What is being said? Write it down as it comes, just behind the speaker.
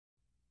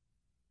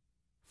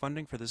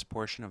Funding for this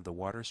portion of the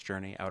Water's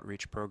Journey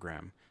Outreach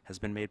Program has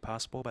been made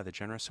possible by the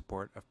generous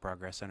support of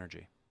Progress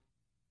Energy.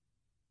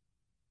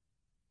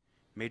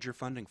 Major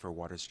funding for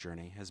Water's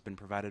Journey has been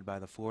provided by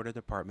the Florida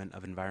Department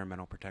of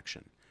Environmental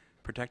Protection,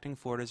 protecting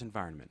Florida's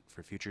environment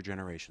for future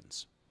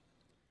generations.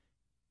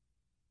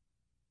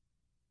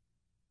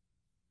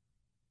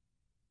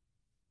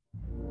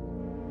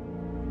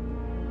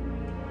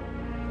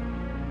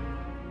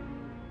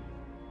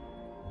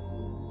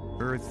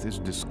 Earth is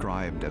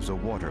described as a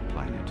water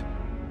planet,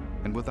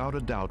 and without a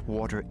doubt,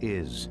 water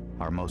is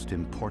our most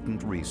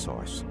important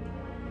resource.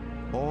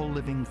 All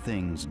living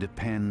things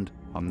depend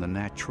on the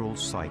natural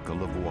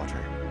cycle of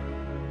water.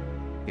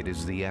 It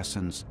is the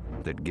essence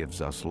that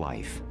gives us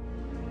life.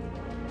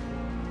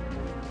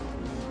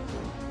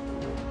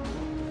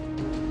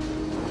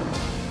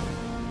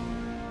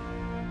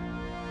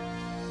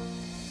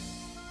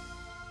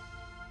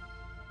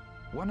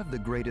 One of the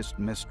greatest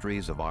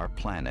mysteries of our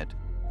planet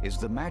is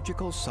the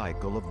magical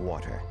cycle of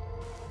water.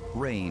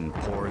 Rain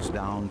pours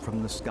down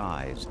from the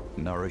skies,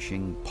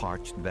 nourishing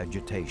parched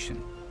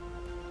vegetation.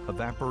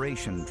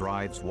 Evaporation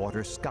drives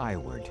water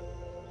skyward.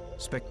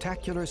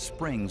 Spectacular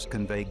springs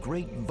convey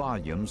great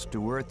volumes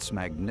to Earth's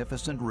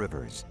magnificent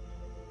rivers.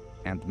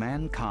 And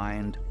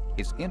mankind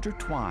is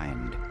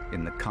intertwined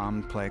in the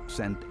complex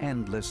and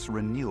endless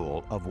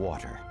renewal of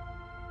water.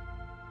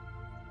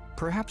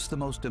 Perhaps the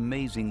most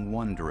amazing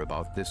wonder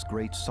about this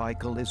great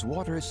cycle is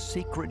water's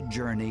secret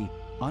journey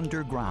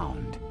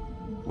underground,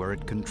 where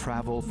it can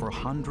travel for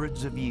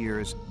hundreds of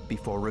years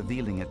before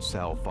revealing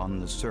itself on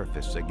the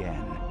surface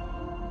again.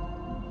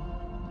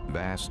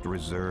 Vast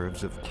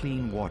reserves of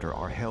clean water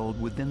are held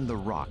within the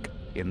rock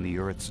in the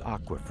Earth's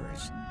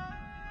aquifers.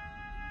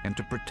 And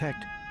to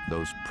protect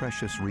those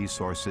precious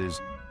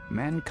resources,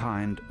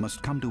 mankind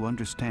must come to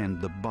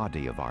understand the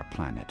body of our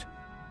planet.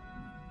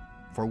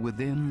 For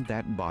within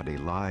that body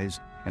lies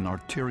an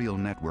arterial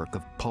network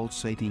of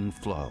pulsating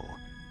flow.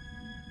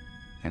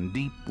 And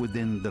deep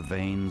within the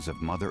veins of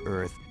Mother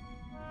Earth,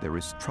 there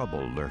is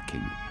trouble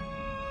lurking.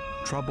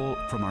 Trouble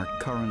from our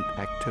current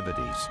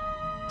activities.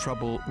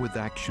 Trouble with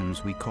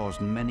actions we caused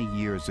many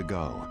years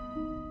ago.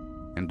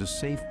 And to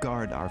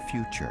safeguard our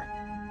future,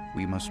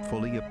 we must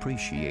fully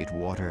appreciate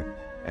water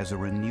as a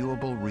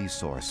renewable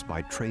resource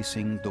by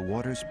tracing the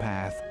water's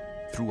path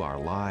through our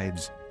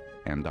lives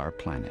and our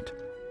planet.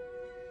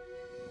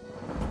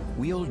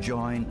 We'll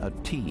join a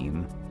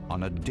team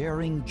on a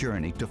daring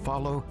journey to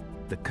follow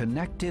the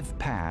connective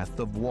path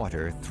of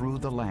water through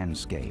the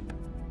landscape,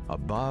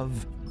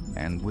 above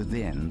and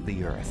within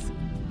the Earth.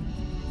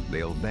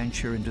 They'll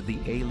venture into the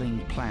ailing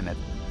planet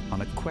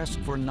on a quest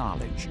for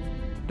knowledge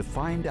to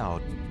find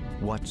out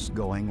what's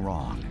going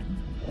wrong.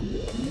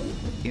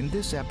 In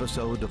this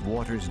episode of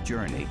Water's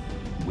Journey,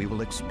 we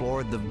will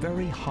explore the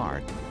very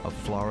heart of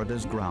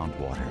Florida's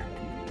groundwater.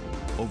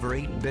 Over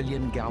 8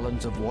 billion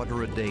gallons of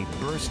water a day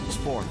bursts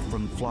forth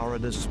from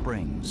Florida's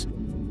springs,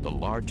 the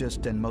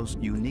largest and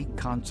most unique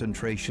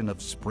concentration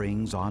of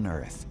springs on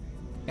Earth.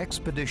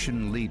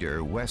 Expedition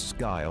leader Wes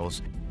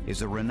Skiles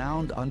is a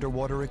renowned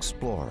underwater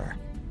explorer.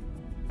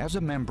 As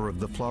a member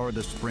of the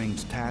Florida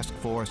Springs Task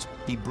Force,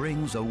 he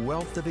brings a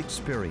wealth of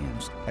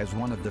experience as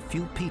one of the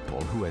few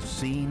people who has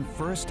seen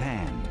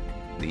firsthand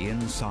the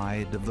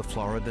inside of the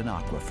Floridan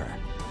aquifer.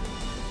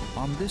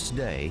 On this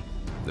day,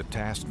 the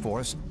task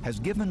force has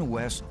given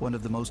Wes one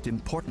of the most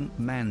important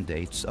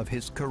mandates of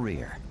his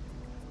career: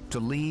 to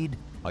lead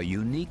a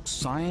unique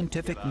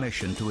scientific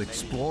mission to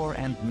explore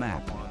and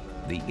map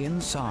the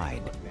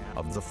inside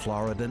of the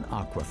Floridan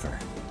aquifer.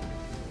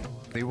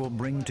 They will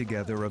bring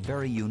together a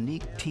very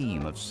unique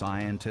team of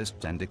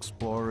scientists and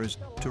explorers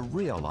to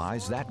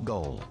realize that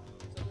goal.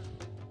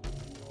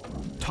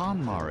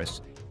 Tom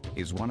Morris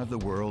is one of the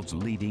world's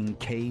leading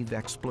cave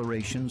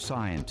exploration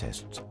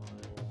scientists.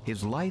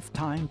 His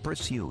lifetime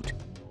pursuit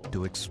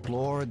to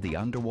explore the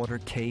underwater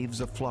caves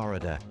of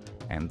Florida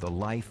and the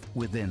life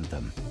within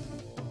them.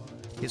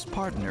 His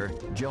partner,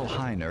 Jill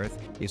Heinerth,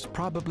 is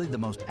probably the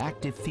most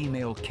active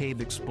female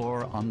cave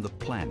explorer on the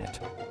planet.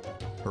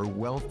 Her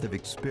wealth of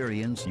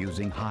experience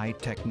using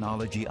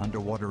high-technology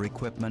underwater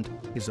equipment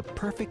is a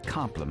perfect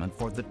complement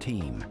for the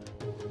team.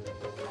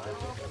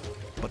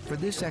 But for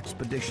this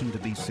expedition to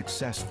be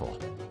successful,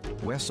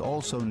 Wes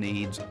also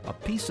needs a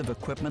piece of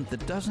equipment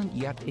that doesn't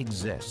yet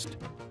exist.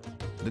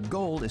 The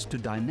goal is to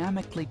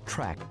dynamically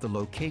track the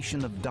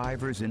location of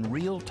divers in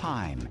real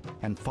time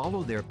and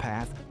follow their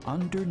path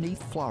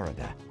underneath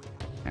Florida.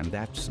 And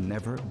that's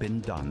never been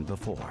done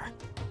before.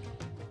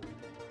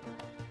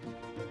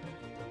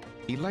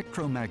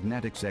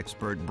 Electromagnetics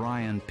expert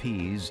Brian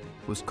Pease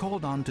was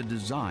called on to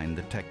design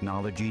the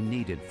technology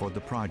needed for the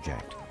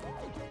project.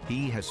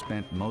 He has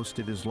spent most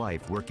of his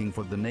life working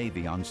for the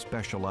Navy on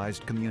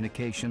specialized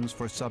communications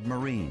for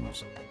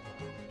submarines.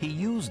 He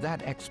used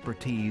that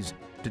expertise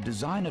to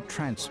design a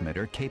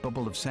transmitter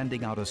capable of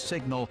sending out a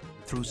signal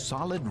through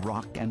solid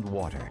rock and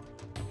water.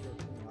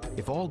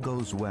 If all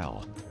goes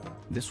well,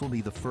 this will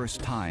be the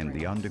first time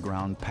the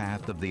underground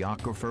path of the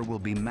aquifer will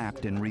be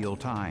mapped in real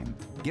time,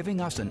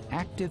 giving us an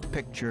active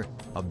picture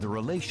of the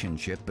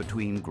relationship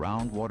between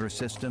groundwater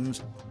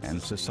systems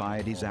and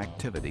society's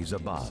activities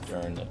above.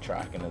 During the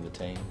tracking of the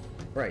team.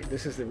 Right,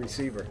 this is the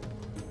receiver.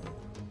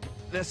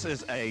 This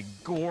is a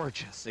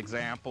gorgeous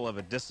example of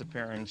a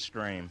disappearing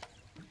stream.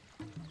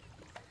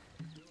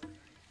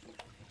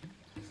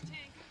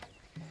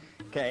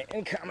 Okay,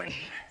 incoming.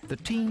 The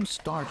team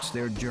starts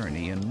their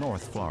journey in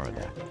North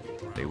Florida.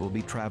 They will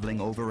be traveling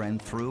over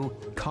and through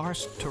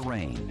karst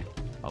terrain,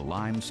 a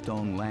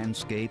limestone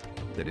landscape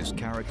that is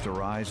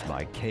characterized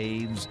by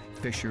caves,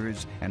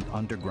 fissures, and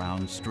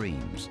underground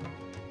streams.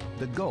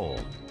 The goal,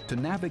 to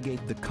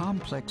navigate the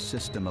complex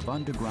system of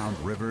underground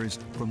rivers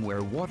from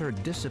where water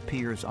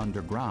disappears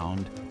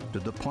underground to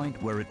the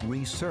point where it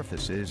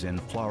resurfaces in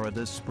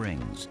Florida's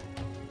springs.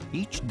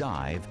 Each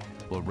dive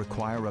will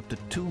require up to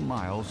 2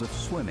 miles of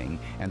swimming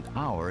and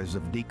hours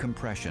of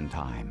decompression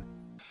time.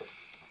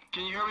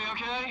 Can you hear me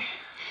okay?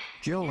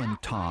 Jill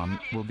and Tom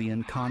will be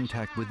in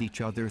contact with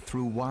each other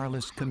through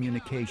wireless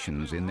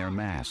communications in their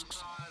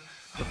masks.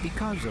 But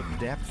because of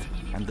depth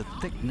and the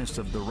thickness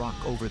of the rock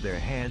over their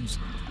heads,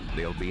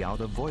 they'll be out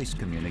of voice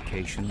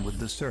communication with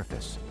the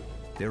surface.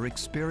 Their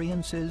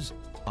experience is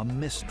a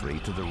mystery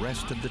to the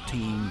rest of the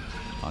team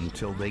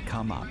until they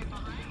come up.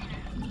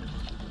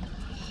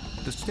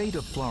 The state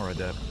of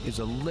Florida is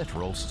a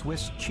literal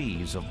Swiss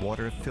cheese of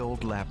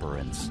water-filled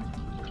labyrinths.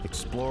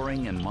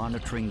 Exploring and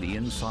monitoring the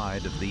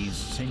inside of these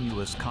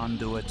sinuous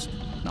conduits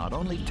not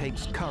only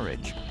takes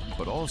courage,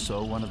 but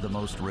also one of the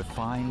most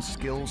refined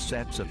skill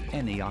sets of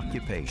any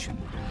occupation.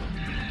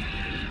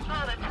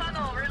 Oh, the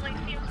tunnel really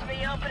seems to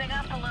be opening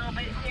up a little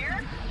bit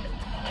here.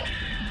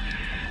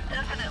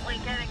 Definitely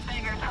getting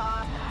bigger,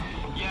 Tom.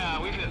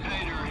 Yeah, we've hit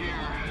pay dirt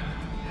here.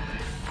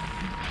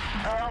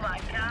 Oh my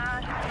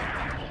gosh.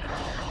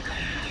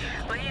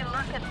 Will you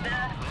look at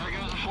this? There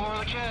goes the floor of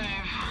the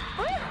cave.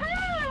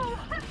 Woohoo!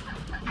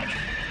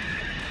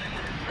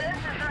 This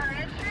is our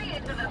entry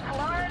into the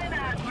Florida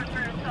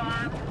aquifer,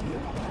 Tom.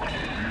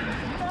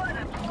 What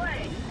a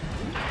place.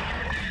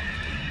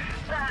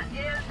 That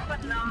is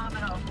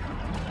phenomenal.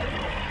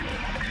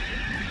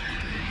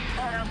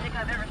 I don't think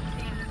I've ever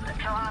seen a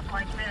drop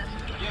like this.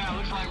 Yeah,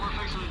 looks like we're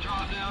fixing to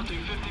drop down to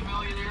 50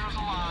 million years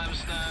of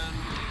limestone.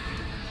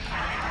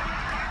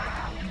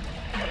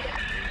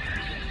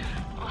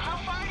 Well, how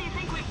far do you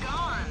think we've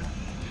gone?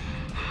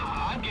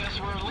 I'd guess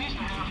we're at least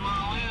a half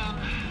mile in.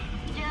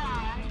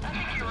 Yeah, I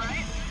think you're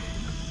right.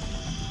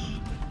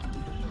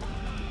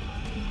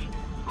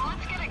 Well,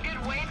 let's get a good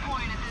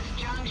waypoint at this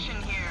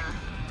junction here.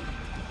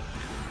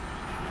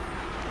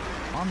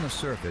 On the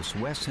surface,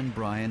 Wes and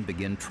Brian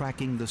begin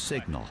tracking the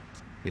signal.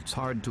 It's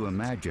hard to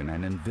imagine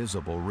an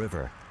invisible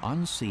river,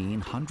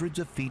 unseen hundreds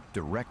of feet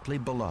directly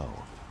below.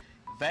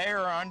 They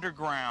are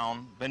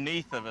underground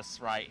beneath of us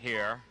right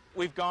here.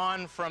 We've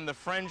gone from the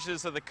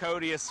fringes of the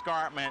Cody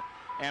Escarpment,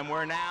 and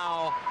we're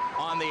now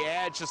on the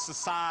edge of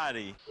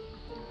society.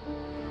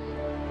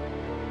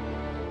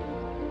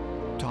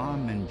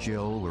 Tom and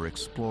Jill were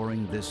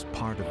exploring this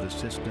part of the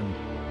system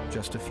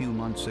just a few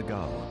months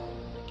ago.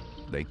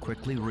 They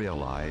quickly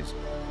realized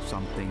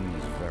something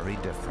is very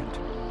different.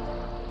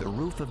 The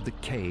roof of the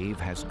cave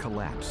has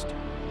collapsed,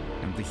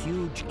 and the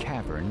huge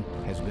cavern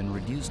has been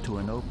reduced to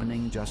an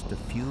opening just a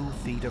few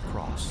feet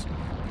across.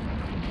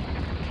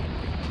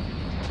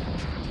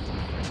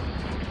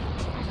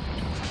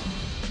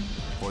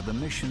 For the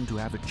mission to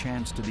have a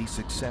chance to be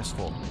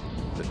successful,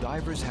 the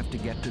divers have to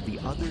get to the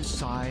other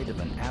side of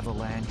an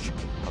avalanche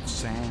of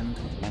sand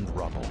and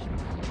rubble.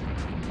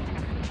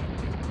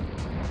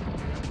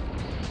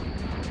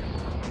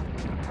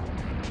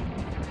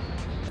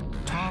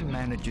 Tom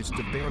manages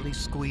to barely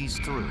squeeze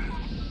through,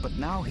 but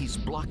now he's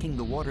blocking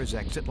the water's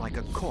exit like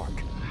a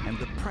cork, and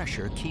the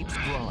pressure keeps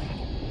growing.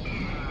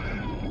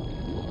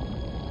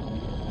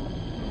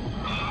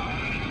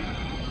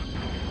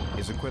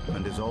 His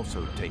equipment is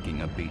also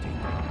taking a beating.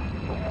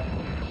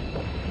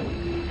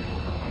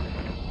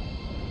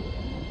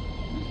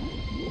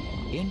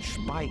 Inch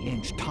by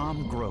inch,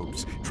 Tom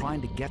gropes,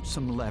 trying to get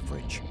some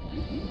leverage.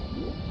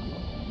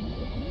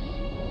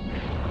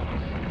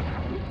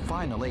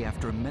 Finally,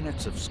 after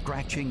minutes of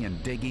scratching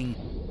and digging,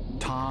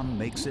 Tom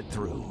makes it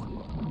through.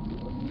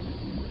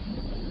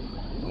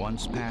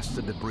 Once past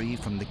the debris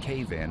from the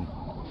cave-in,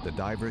 the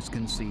divers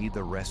can see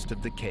the rest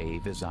of the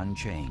cave is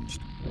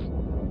unchanged.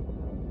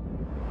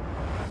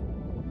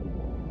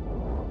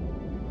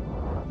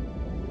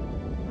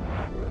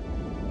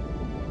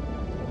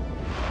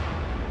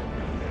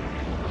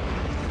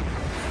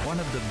 One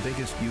of the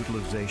biggest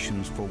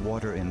utilizations for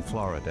water in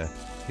Florida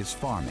is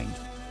farming.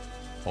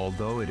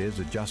 Although it is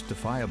a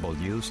justifiable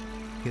use,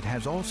 it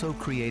has also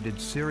created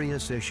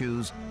serious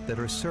issues that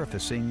are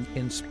surfacing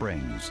in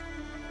springs,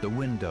 the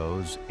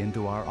windows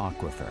into our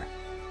aquifer.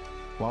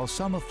 While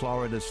some of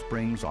Florida's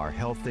springs are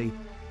healthy,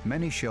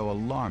 many show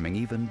alarming,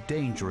 even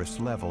dangerous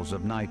levels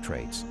of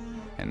nitrates,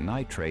 and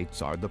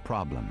nitrates are the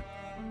problem.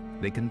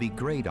 They can be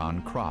great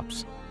on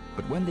crops,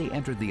 but when they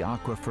enter the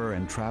aquifer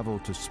and travel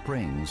to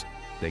springs,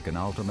 they can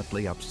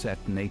ultimately upset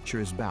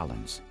nature's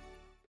balance.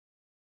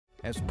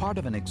 As part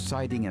of an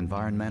exciting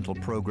environmental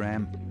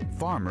program,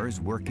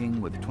 farmers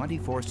working with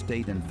 24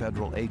 state and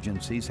federal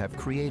agencies have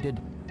created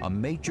a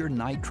major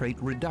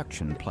nitrate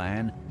reduction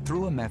plan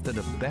through a method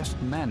of best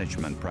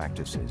management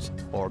practices,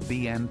 or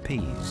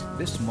BMPs.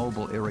 This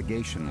mobile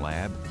irrigation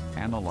lab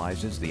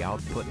analyzes the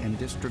output and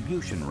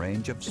distribution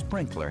range of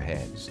sprinkler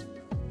heads.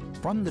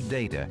 From the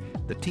data,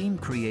 the team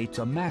creates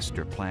a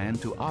master plan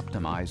to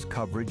optimize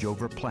coverage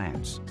over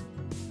plants.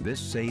 This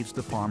saves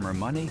the farmer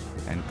money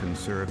and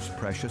conserves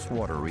precious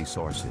water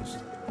resources.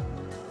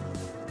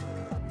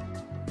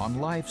 On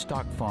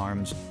livestock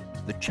farms,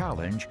 the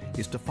challenge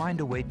is to find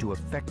a way to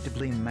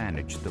effectively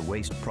manage the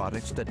waste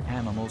products that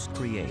animals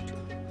create.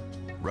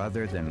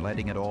 Rather than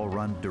letting it all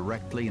run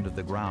directly into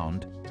the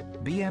ground,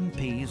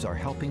 BMPs are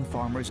helping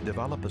farmers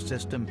develop a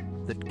system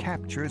that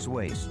captures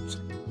wastes.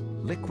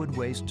 Liquid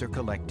wastes are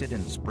collected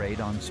and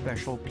sprayed on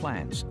special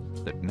plants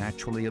that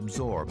naturally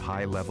absorb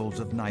high levels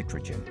of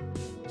nitrogen.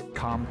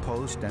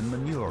 Compost and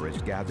manure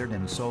is gathered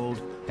and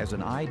sold as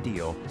an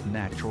ideal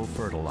natural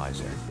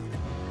fertilizer.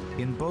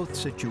 In both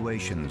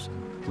situations,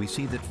 we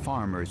see that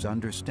farmers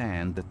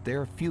understand that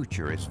their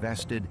future is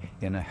vested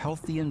in a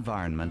healthy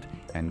environment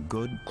and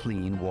good,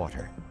 clean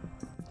water.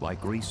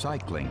 Like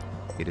recycling,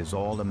 it is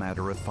all a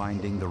matter of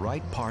finding the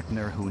right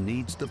partner who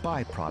needs the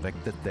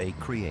byproduct that they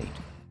create.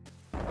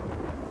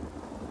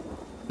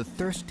 The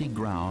thirsty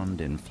ground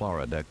in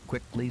Florida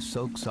quickly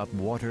soaks up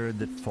water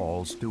that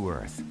falls to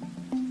earth.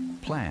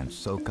 Plants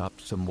soak up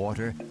some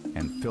water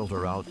and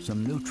filter out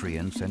some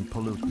nutrients and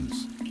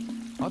pollutants.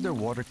 Other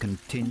water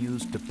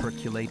continues to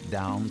percolate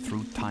down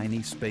through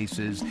tiny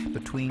spaces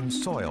between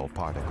soil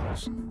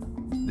particles.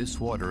 This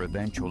water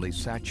eventually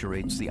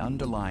saturates the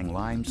underlying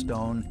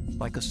limestone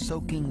like a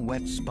soaking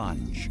wet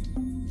sponge.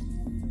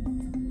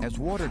 As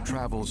water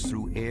travels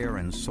through air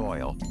and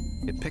soil,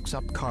 it picks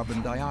up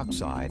carbon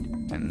dioxide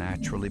and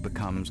naturally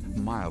becomes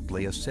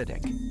mildly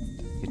acidic.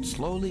 It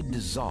slowly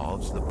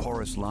dissolves the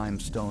porous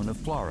limestone of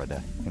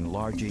Florida,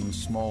 enlarging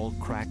small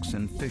cracks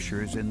and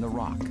fissures in the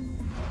rock.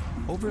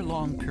 Over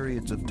long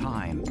periods of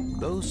time,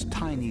 those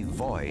tiny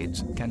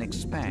voids can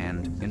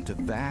expand into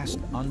vast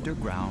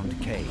underground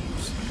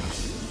caves.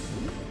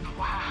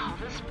 Wow,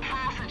 this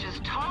passage is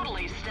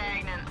totally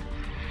stagnant.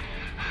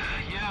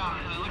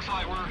 Yeah, it looks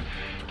like we're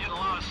getting a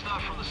lot of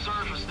stuff from the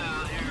surface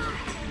down here.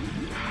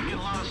 Getting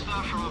a lot of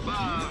stuff from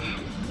above,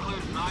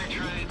 including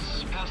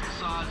nitrates,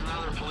 pesticides, and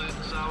other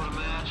pollutants, I would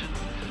imagine.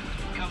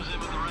 Comes in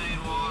with the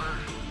rainwater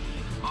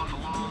off the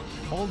lawns.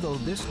 Although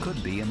this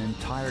could be an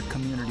entire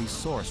community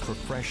source for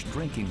fresh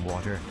drinking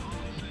water,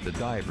 the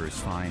divers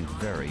find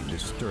very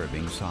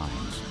disturbing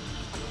signs.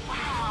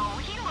 Wow,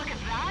 will you look at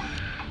that?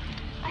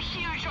 A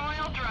huge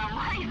oil drum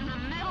right in the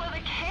middle of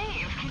the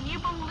cave. Can you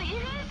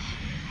believe it?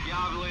 Yeah,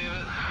 I believe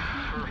it.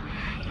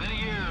 For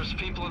many years,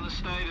 people in the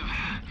state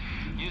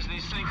have used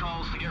these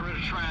sinkholes to get rid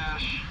of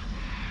trash.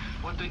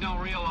 What they don't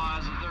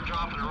realize is they're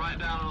dropping it right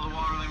down into the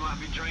water they might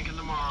be drinking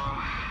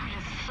tomorrow.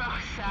 It's so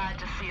sad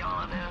to see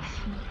all of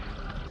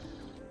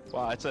this.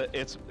 Well,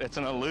 it's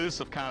an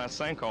elusive kind of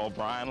sinkhole,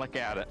 Brian. Look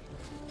at it.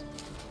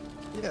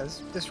 Yeah,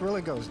 this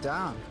really goes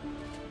down.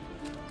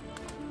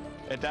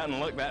 It doesn't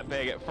look that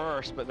big at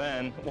first, but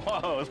then,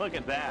 whoa, look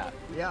at that.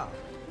 Yeah.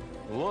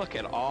 Look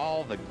at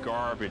all the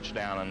garbage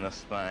down in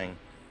this thing.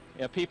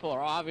 Yeah, people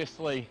are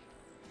obviously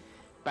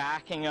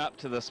backing up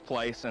to this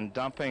place and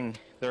dumping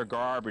their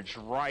garbage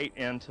right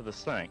into the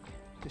sink.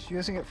 Just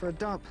using it for a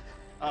dump.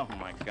 Oh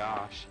my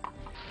gosh.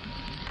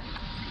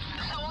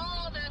 So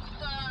all this,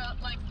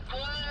 like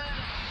blood,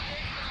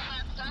 all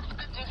that stuff's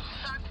been just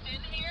sucked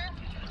in here?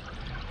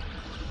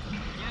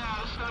 Yeah,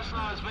 this stuff's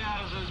not as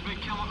bad as those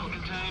big chemical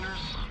containers,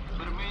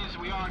 but it means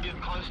we are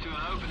getting close to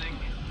an opening.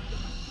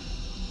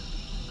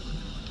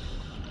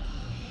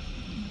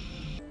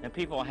 And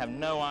people have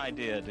no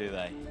idea, do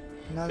they?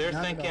 Not They're at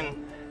all.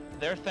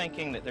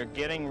 thinking that they're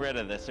getting rid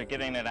of this, they're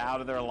getting it out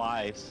of their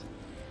lives,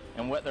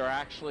 and what they're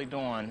actually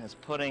doing is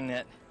putting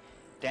it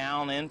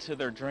down into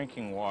their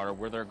drinking water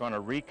where they're going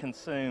to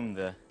reconsume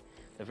the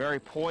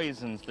very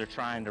poisons they're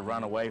trying to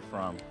run away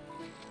from.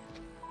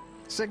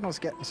 Signal's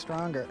getting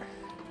stronger.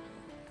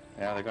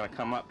 Yeah, they're going to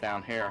come up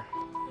down here.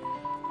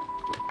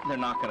 They're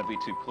not going to be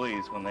too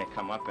pleased when they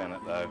come up in it,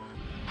 though.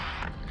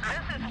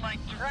 This is like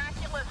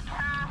Dracula's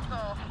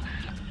castle.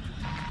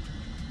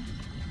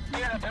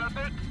 Yeah, doesn't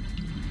it?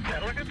 Yeah,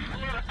 look at the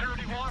flood of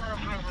dirty water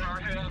over our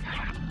heads.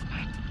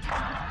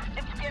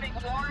 It's getting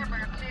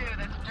warmer, too,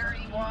 this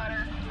dirty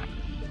water.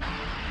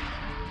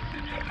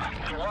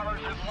 The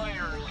water's in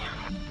layers.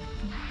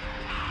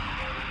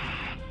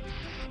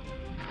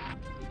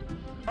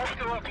 Let's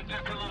go up and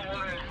just a little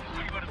way and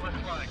see what it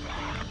looks like.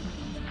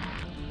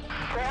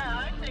 Yeah,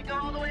 I think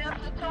all the way up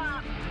to the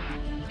top.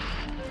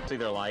 See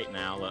their light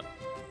now, look.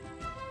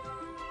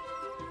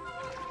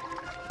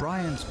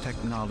 Brian's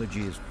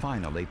technology is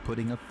finally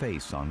putting a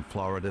face on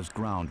Florida's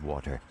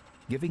groundwater.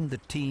 giving the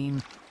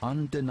team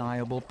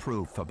undeniable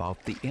proof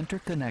about the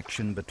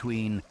interconnection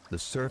between the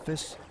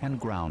surface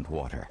and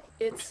groundwater.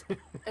 It's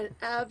an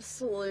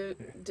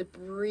absolute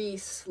debris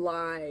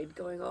slide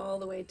going all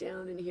the way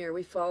down in here.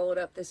 We followed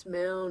up this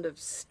mound of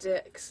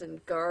sticks and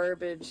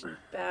garbage and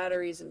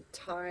batteries and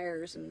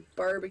tires and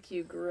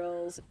barbecue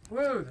grills.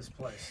 Whoa, this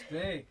place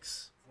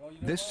stinks.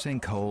 This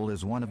sinkhole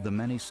is one of the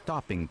many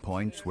stopping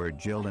points where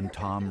Jill and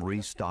Tom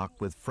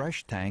restock with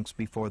fresh tanks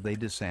before they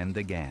descend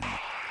again.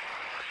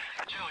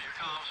 Jill, your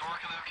comm's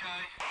working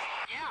okay?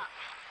 Yeah,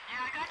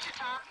 I got you,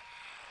 Tom.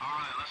 All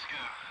right, let's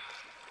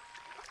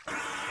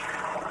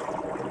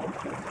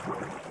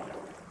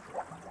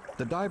go.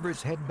 The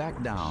divers head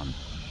back down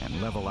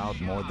and level out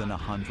more than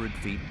 100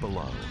 feet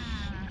below.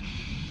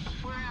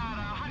 We're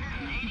at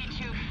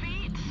 182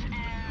 feet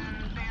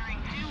and bearing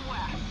due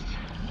west.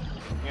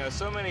 You know,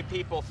 so many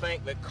people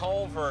think that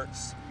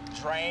culverts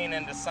drain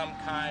into some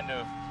kind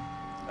of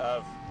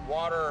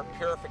water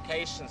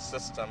purification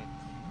system,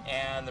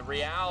 and the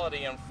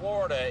reality in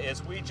Florida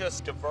is we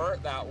just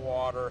divert that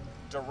water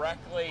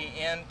directly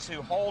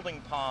into holding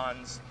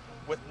ponds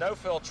with no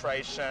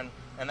filtration,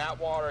 and that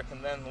water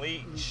can then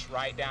leach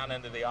right down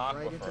into the aquifer.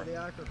 Right into the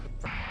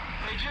aquifer.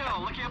 Hey, Jill,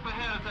 look up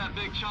ahead at that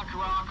big chunk of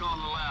rock on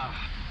the left.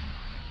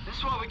 This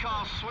is what we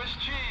call Swiss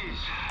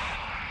cheese.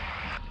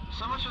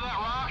 So much of that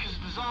rock is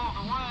dissolved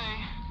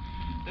away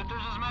that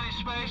there's as many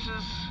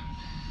spaces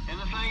in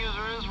the thing as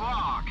there is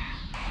rock.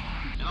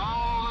 And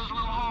all those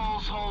little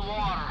holes hold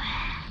water.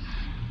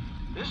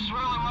 This is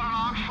really what an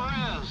aquifer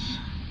is.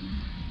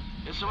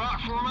 It's a rock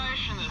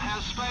formation that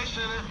has space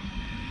in it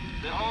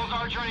that holds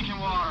our drinking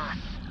water.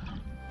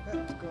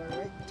 It's going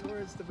right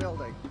towards the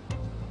building.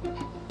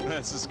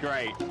 This is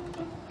great.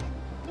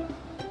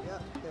 Yeah.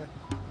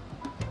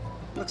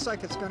 Looks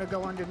like it's going to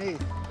go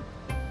underneath.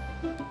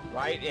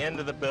 Right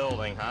into the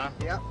building, huh?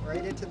 Yeah,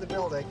 right into the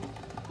building.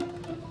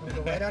 We'll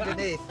go right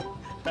underneath.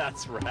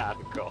 That's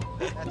radical.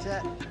 That's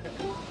it.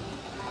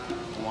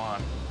 Come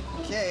on.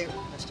 Okay,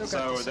 I still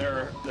got So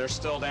this. they're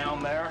still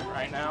down there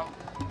right now?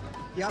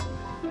 Yep.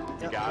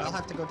 You got I'll them?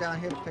 have to go down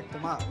here to pick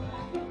them up.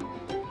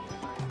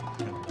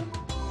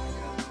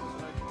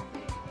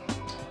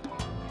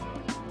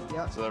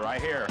 Yep. So they're right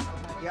here.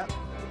 Yep.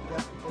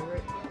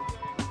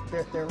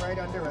 They're right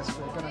under us.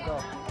 We're gonna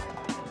go.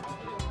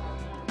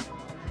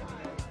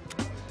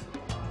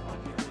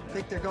 I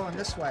think they're going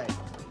this way.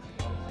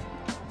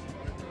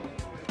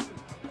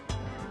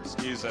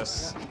 Excuse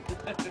us.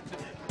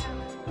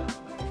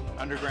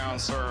 Underground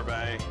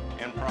survey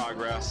in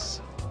progress.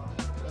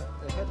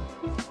 They're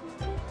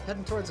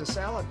heading towards the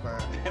salad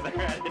bar. They're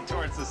headed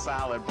towards the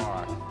salad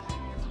bar.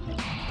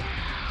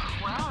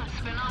 Well, it's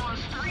been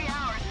almost 3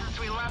 hours since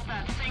we left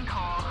that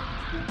sinkhole.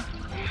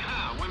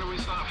 Yeah, when do we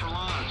stop for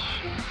lunch?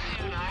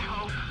 Soon, I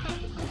hope.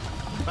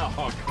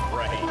 Oh,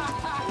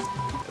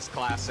 great. It's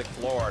classic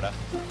Florida.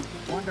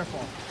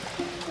 Wonderful.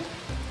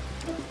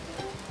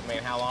 I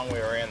mean, how long we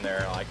were in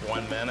there? Like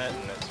 1 minute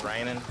and it's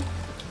raining?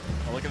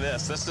 Well, look at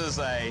this. This is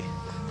a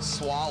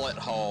swallet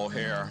hole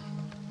here.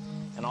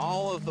 And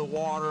all of the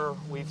water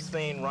we've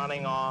seen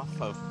running off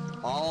of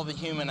all the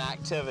human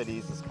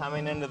activities is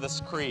coming into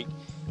this creek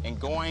and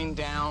going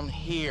down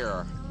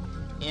here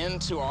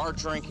into our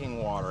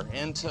drinking water,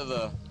 into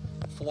the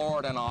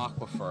Floridan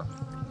aquifer.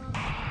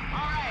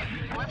 All right,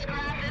 let's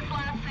grab this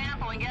last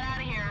sample and get out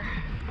of here.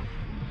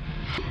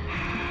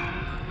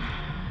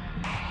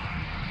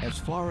 As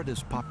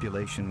Florida's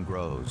population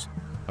grows,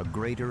 a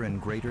greater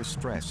and greater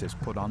stress is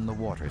put on the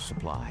water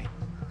supply.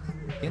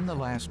 In the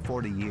last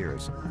 40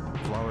 years,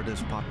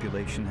 Florida's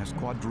population has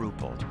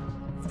quadrupled.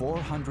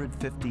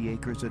 450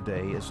 acres a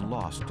day is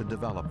lost to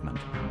development,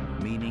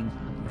 meaning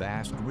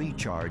vast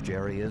recharge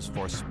areas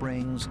for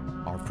springs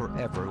are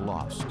forever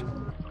lost.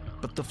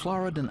 But the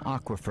Floridan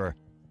aquifer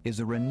is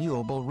a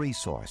renewable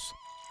resource.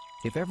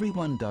 If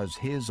everyone does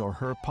his or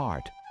her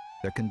part,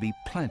 there can be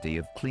plenty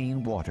of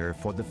clean water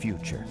for the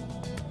future.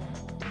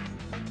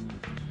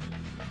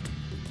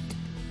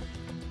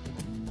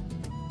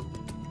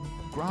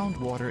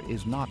 Groundwater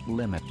is not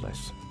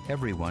limitless.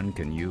 Everyone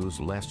can use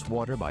less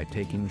water by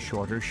taking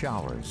shorter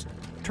showers,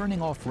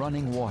 turning off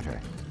running water,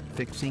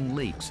 fixing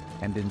leaks,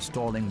 and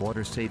installing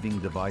water-saving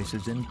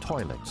devices in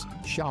toilets,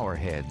 shower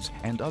heads,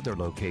 and other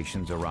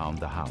locations around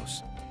the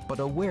house. But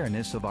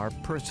awareness of our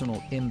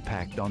personal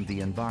impact on the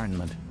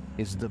environment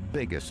is the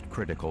biggest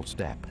critical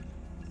step.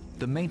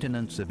 The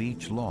maintenance of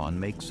each lawn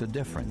makes a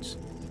difference.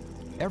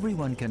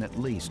 Everyone can at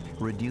least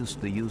reduce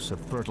the use of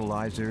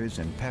fertilizers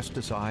and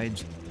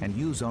pesticides and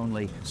use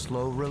only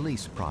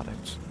slow-release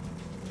products.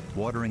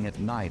 Watering at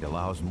night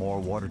allows more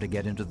water to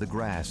get into the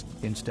grass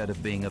instead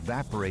of being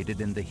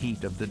evaporated in the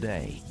heat of the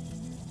day.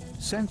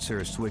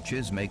 Sensor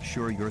switches make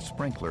sure your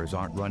sprinklers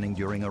aren't running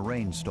during a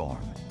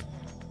rainstorm.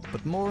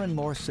 But more and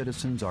more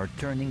citizens are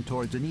turning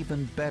towards an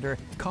even better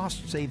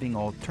cost-saving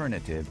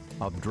alternative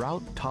of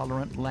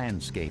drought-tolerant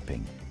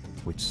landscaping,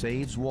 which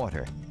saves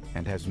water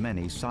and has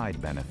many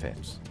side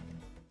benefits.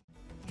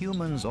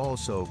 Humans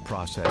also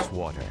process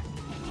water.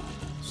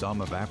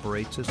 Some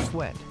evaporates as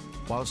sweat,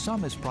 while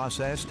some is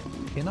processed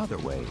in other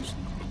ways.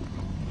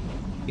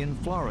 In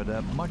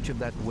Florida, much of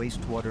that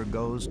wastewater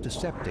goes to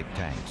septic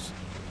tanks.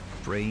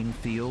 Drain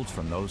fields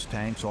from those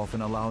tanks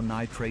often allow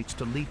nitrates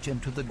to leach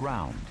into the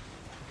ground.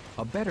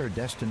 A better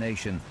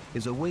destination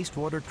is a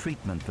wastewater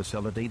treatment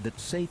facility that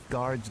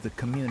safeguards the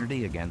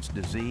community against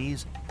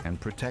disease and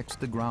protects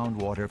the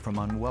groundwater from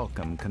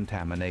unwelcome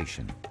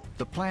contamination.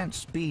 The plant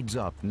speeds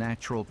up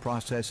natural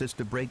processes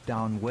to break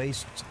down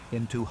wastes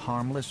into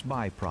harmless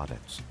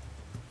byproducts.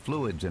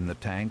 Fluids in the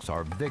tanks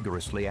are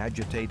vigorously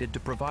agitated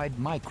to provide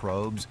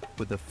microbes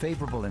with a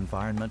favorable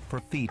environment for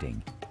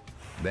feeding.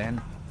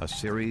 Then, a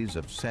series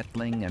of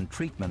settling and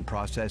treatment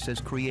processes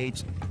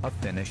creates a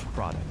finished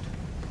product.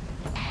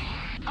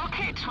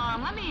 Okay,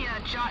 Tom, let me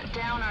jot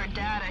down our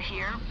data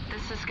here.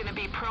 This is going to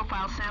be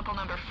profile sample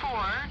number 4,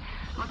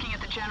 looking at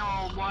the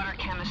general water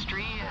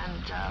chemistry,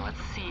 and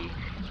let's see,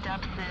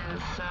 depth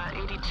is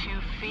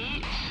 82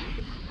 feet.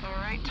 All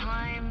right,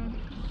 time,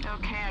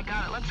 okay, I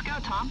got it. Let's go,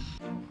 Tom.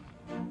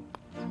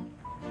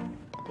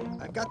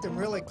 I've got them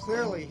really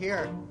clearly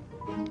here.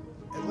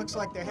 It looks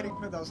like they're heading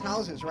for those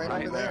houses right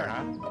over there.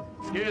 Huh?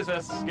 Excuse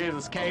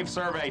us, cave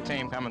survey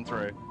team coming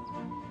through.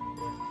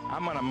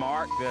 I'm gonna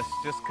mark this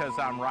just because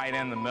I'm right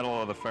in the middle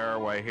of the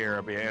fairway here.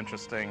 It'll be an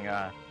interesting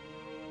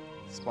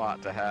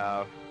spot to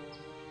have.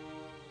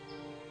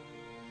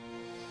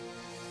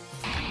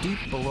 Deep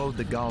below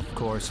the golf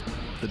course,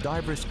 the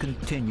divers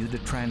continue to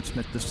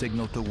transmit the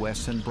signal to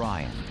Wes and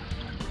Brian.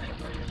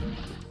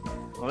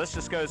 Well, this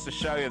just goes to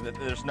show you that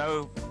there's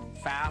no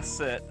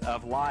facet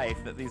of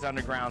life that these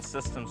underground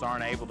systems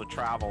aren't able to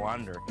travel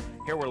under.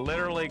 Here we're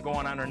literally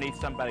going underneath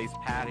somebody's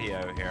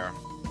patio here.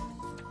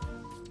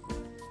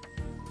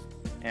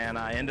 And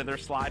into their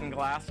sliding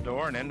glass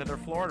door and into their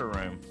Florida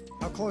room.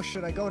 How close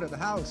should I go to the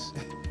house?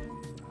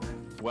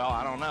 Well,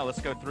 I don't know.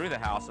 Let's go through the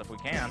house if we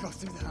can. Go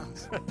through the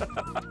house.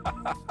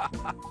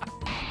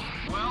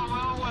 Well,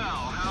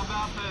 how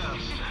about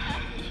this?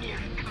 You're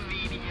a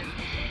comedian.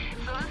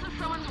 So this is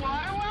someone's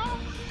water well?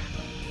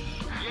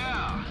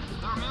 Yeah,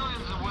 there are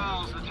millions of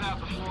wells that tap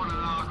the Florida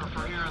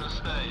aquifer here in the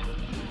state.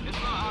 It's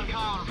not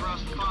uncommon for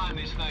us to find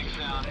these things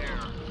down here.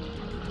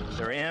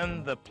 They're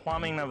in the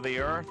plumbing of the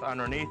earth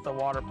underneath the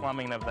water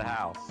plumbing of the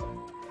house.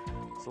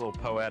 It's a little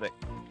poetic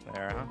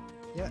there, huh?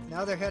 Yeah,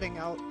 now they're heading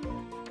out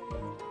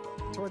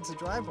towards the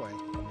driveway.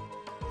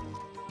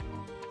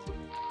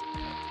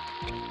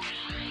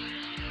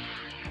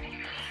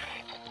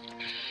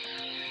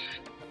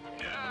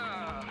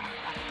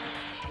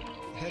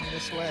 Heading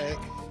this way.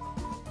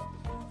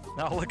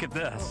 Now look at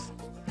this.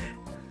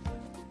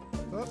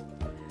 Oh.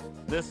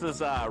 This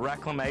is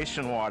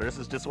reclamation water. This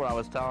is just what I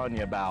was telling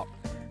you about.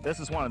 This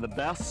is one of the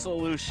best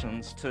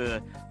solutions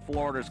to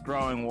Florida's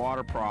growing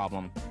water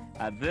problem.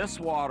 This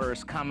water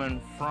is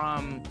coming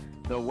from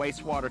the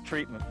wastewater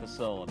treatment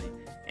facility,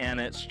 and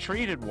it's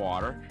treated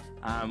water.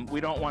 We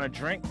don't want to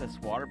drink this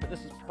water, but this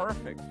is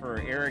perfect for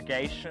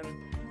irrigation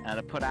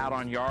to put out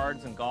on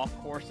yards and golf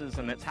courses,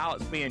 and it's how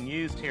it's being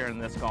used here in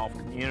this golf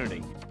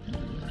community.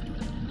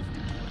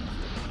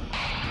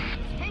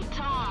 Hey,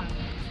 Tom,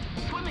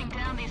 swimming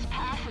down these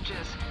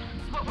passages,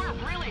 what we're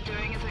really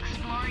doing is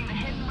exploring the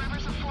hidden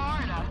rivers of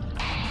Florida.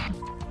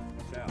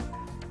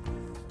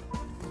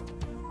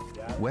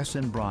 Wes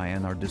and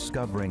Brian are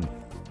discovering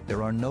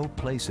there are no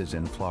places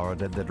in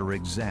Florida that are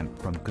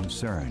exempt from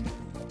concern.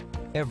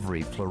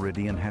 Every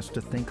Floridian has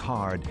to think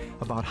hard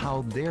about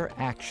how their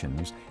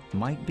actions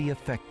might be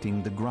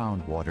affecting the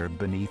groundwater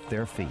beneath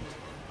their feet.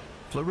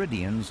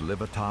 Floridians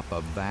live atop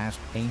a vast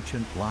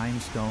ancient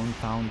limestone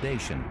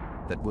foundation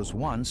that was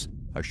once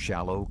a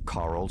shallow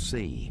coral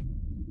sea.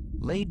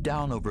 Laid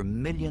down over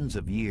millions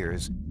of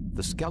years,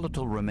 the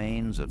skeletal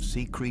remains of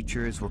sea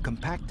creatures were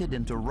compacted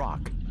into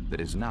rock that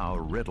is now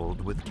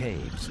riddled with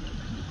caves.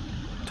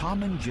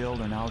 Tom and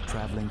Jill are now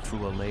traveling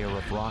through a layer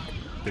of rock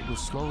that was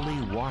slowly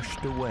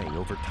washed away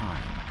over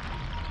time.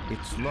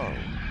 It's low,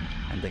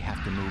 and they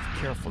have to move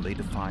carefully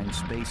to find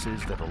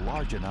spaces that are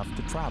large enough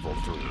to travel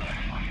through.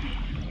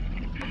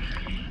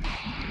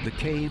 The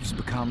caves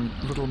become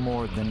little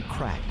more than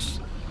cracks,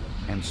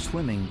 and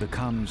swimming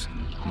becomes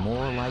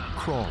more like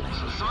crawling.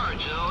 Sorry,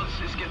 Jill,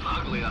 it's getting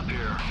ugly up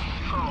here.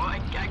 Oh, I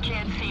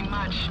can't see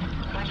much,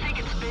 but I think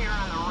it's bigger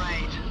on the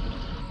right.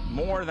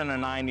 More than a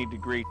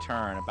 90-degree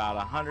turn, about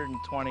a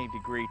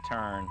 120-degree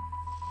turn.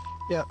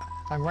 Yep,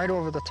 I'm right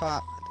over the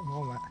top at the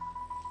moment.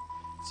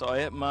 So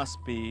it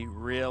must be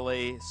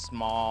really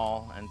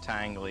small and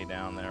tangly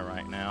down there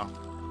right now.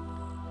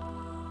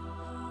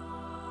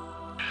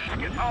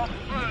 Getting all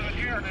smooth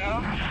here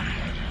now.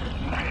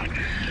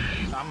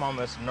 I'm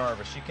almost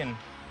nervous. You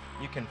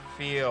can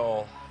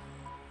feel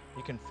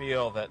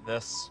that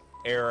this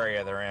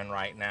area they're in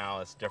right now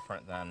is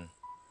different than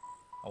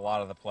a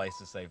lot of the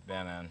places they've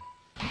been in.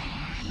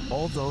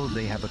 Although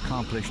they have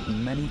accomplished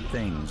many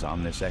things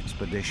on this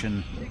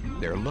expedition,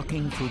 they're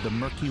looking through the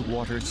murky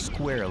waters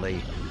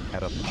squarely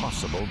at a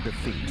possible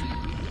defeat.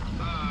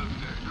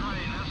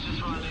 Great, that's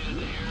just what I needed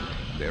to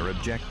hear. Their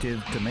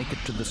objective to make it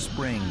to the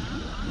spring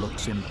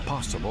looks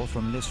impossible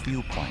from this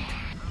viewpoint.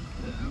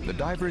 The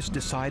divers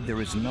decide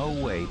there is no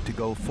way to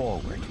go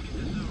forward.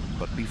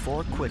 But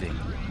before quitting,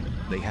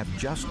 they have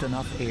just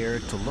enough air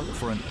to look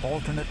for an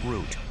alternate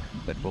route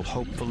that will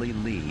hopefully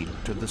lead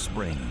to the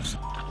springs.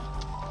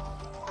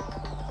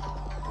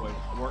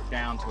 We work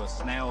down to a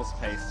snail's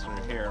pace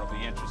through here. It'll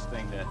be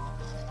interesting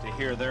to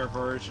hear their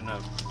version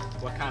of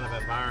what kind of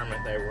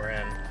environment they were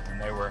in when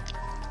they were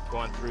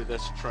going through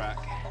this trek.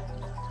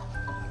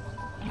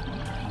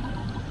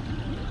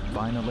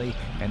 Finally,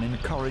 an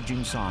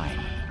encouraging sign.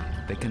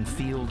 They can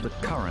feel the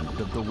current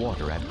of the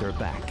water at their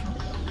back.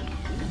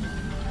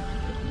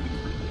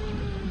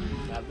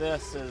 Now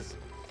this is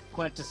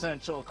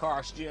quintessential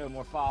karst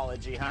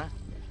geomorphology, huh?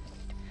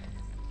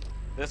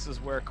 This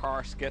is where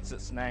karst gets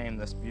its name,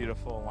 this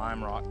beautiful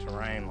lime rock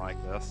terrain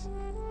like this.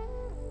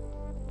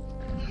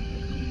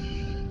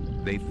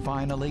 They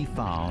finally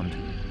found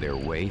their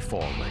way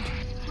forward.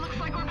 Looks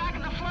like we're back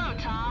in the flow,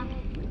 Tom.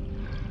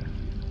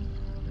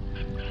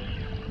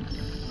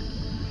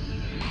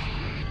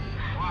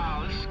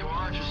 Wow, this is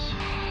gorgeous.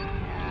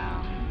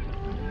 Yeah.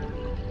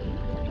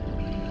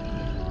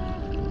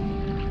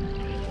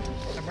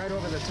 I'm right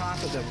over the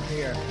top of them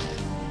here.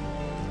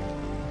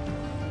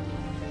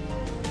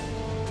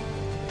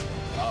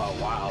 Oh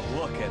wow,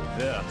 look at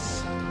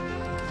this.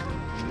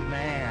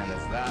 Man,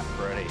 is that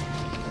pretty.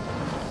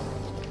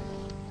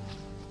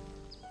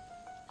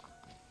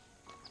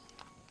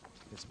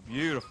 It's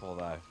beautiful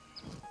though.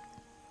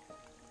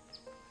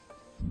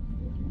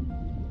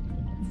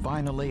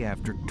 Finally,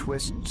 after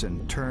twists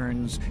and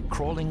turns,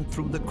 crawling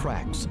through the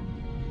cracks,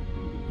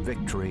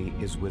 victory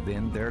is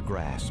within their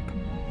grasp.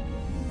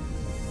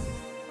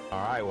 All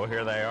right, well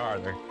here they are.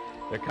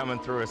 They're coming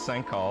through a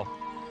sinkhole.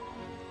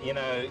 You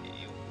know,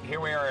 here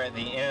we are at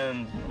the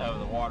end of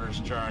the water's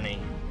journey,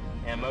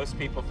 and most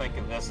people think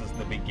of this as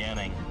the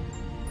beginning.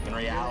 In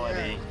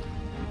reality,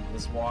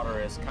 this water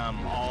has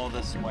come all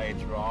this way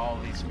through all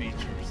these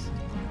features.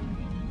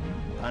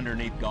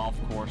 Underneath golf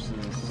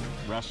courses,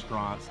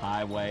 restaurants,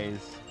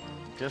 highways,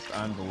 just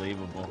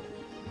unbelievable.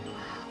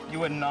 You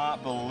would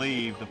not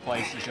believe the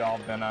places y'all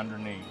have been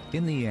underneath.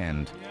 In the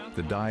end,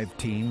 the dive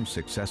team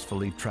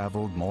successfully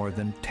traveled more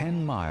than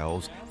 10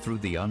 miles through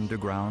the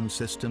underground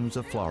systems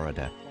of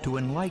Florida to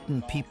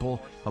enlighten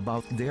people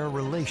about their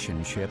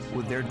relationship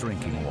with their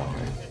drinking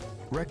water.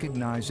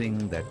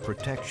 Recognizing that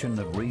protection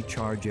of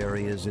recharge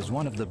areas is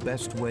one of the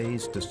best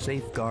ways to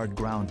safeguard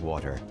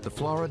groundwater, the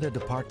Florida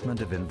Department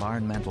of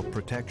Environmental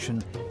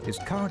Protection is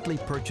currently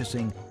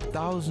purchasing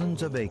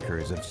thousands of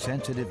acres of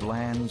sensitive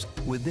lands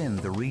within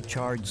the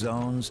recharge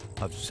zones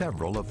of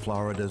several of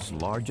Florida's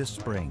largest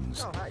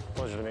springs. Oh, hi.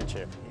 Pleasure to meet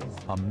you.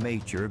 A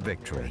major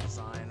victory.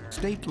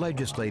 State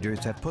legislators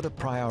have put a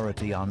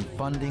priority on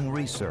funding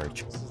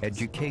research,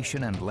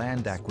 education, and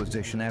land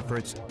acquisition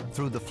efforts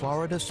through the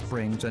Florida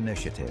Springs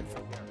Initiative.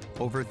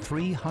 Over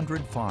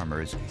 300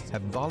 farmers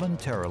have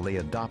voluntarily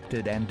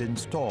adopted and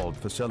installed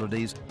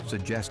facilities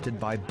suggested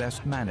by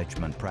best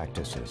management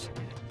practices.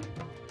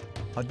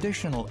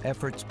 Additional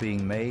efforts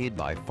being made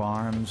by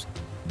farms,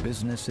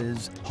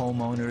 businesses,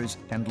 homeowners,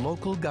 and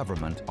local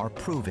government are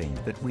proving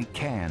that we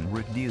can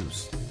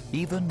reduce,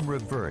 even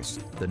reverse,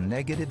 the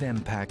negative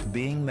impact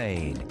being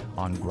made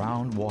on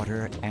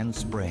groundwater and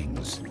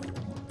springs.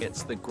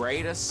 It's the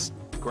greatest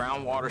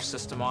groundwater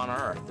system on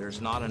Earth.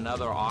 There's not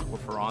another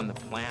aquifer on the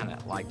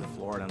planet like the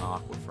Floridan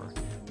aquifer.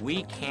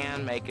 We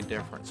can make a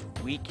difference.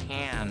 We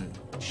can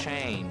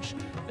change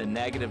the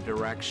negative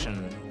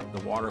direction the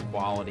water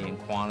quality and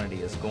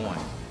quantity is going,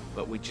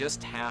 but we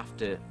just have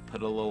to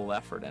put a little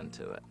effort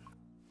into it.